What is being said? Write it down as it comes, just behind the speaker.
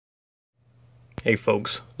Hey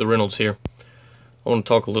folks, the Reynolds here. I want to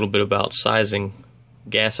talk a little bit about sizing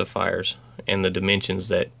gasifiers and the dimensions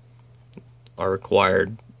that are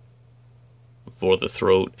required for the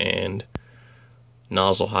throat and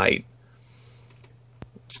nozzle height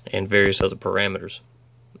and various other parameters.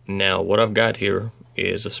 Now, what I've got here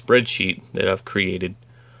is a spreadsheet that I've created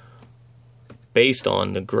based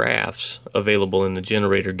on the graphs available in the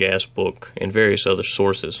generator gas book and various other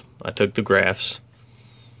sources. I took the graphs,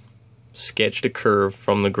 sketched a curve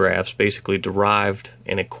from the graphs, basically derived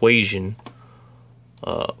an equation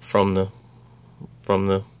from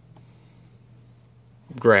the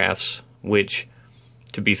graphs, which,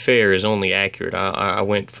 to be fair, is only accurate. I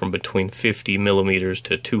went from between 50 millimeters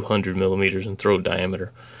to 200 millimeters in throat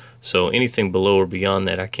diameter, so anything below or beyond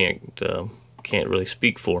that I can't really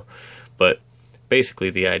speak for. But basically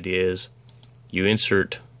the idea is you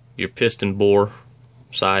insert your piston bore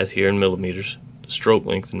size here in millimeters, stroke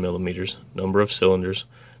length in millimeters, number of cylinders,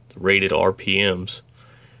 the rated RPMs,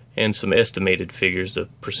 and some estimated figures, the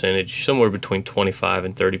percentage, somewhere between 25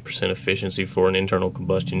 and 30% efficiency for an internal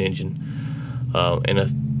combustion engine, and a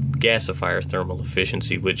gasifier thermal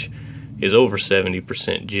efficiency, which is over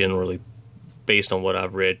 70% generally, based on what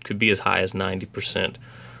I've read, could be as high as 90%.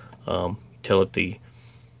 Tell it the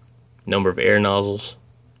number of air nozzles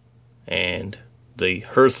and the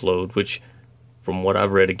hearth load, which from what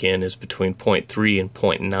I've read again is between 0.3 and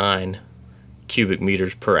 0.9 cubic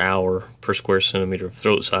meters per hour per square centimeter of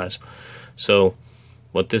throat size. So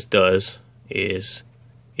what this does is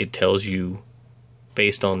it tells you,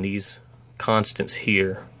 based on these constants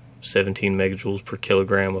here, 17 megajoules per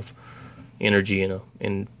kilogram of energy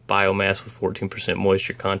in biomass with 14%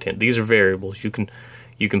 moisture content. These are variables. You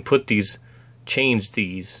can put these, change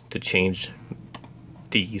these to change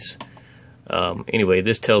these. Anyway,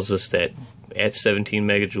 this tells us that at 17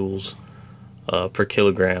 megajoules per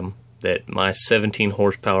kilogram, that my 17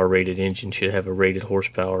 horsepower rated engine should have a rated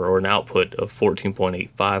horsepower or an output of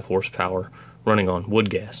 14.85 horsepower running on wood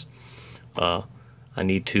gas. I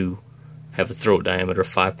need to have a throat diameter of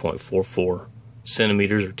 5.44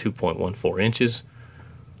 centimeters or 2.14 inches,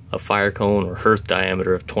 a fire cone or hearth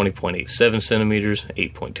diameter of 20.87 centimeters,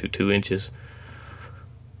 8.22 inches.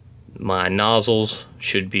 My nozzles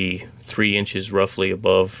should be 3 inches roughly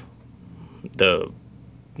above the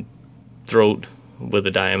throat, with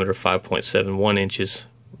a diameter of 5.71 inches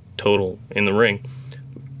total in the ring.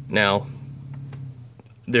 Now,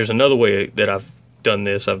 there's another way that I've done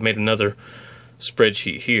this. I've made another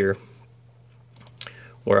spreadsheet here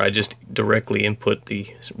where I just directly input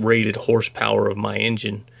the rated horsepower of my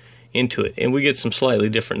engine into it, and we get some slightly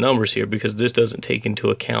different numbers here because this doesn't take into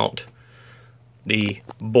account the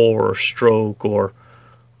bore or stroke or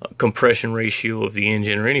compression ratio of the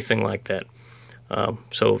engine or anything like that.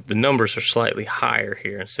 So the numbers are slightly higher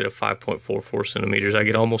here. Instead of 5.44 centimeters, I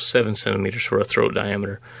get almost 7 centimeters for a throat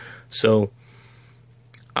diameter. So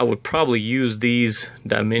I would probably use these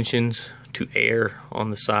dimensions to err on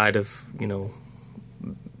the side of,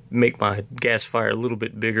 make my gasifier a little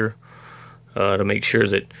bit bigger to make sure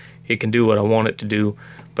that it can do what I want it to do.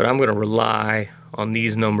 But I'm going to rely on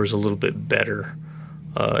these numbers a little bit better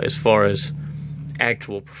as far as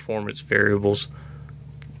actual performance variables.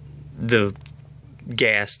 The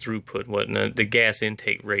gas throughput, the gas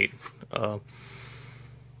intake rate,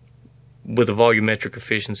 with a volumetric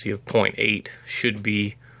efficiency of 0.8 should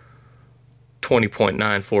be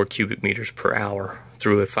 20.94 cubic meters per hour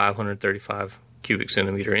through a 535 cubic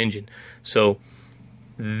centimeter engine. So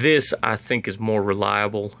this, I think, is more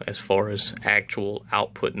reliable as far as actual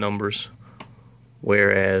output numbers,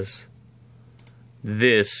 whereas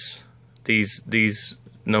these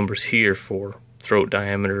numbers here for throat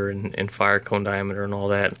diameter and fire cone diameter and all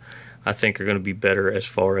that, I think are going to be better as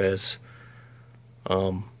far as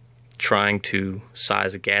trying to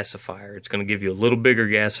size a gasifier. It's going to give you a little bigger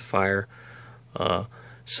gasifier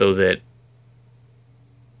so that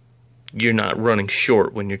you're not running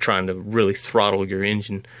short when you're trying to really throttle your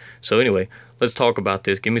engine. So anyway, let's talk about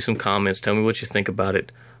this. Give me some comments. Tell me what you think about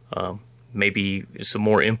it. Maybe some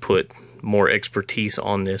more input, more expertise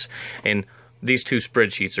on this. And these two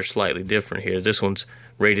spreadsheets are slightly different here. This one's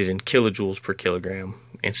rated in kilojoules per kilogram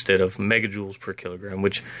instead of megajoules per kilogram,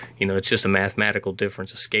 which, it's just a mathematical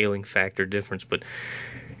difference, a scaling factor difference, but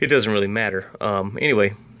it doesn't really matter.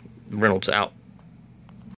 Anyway, Reynolds out.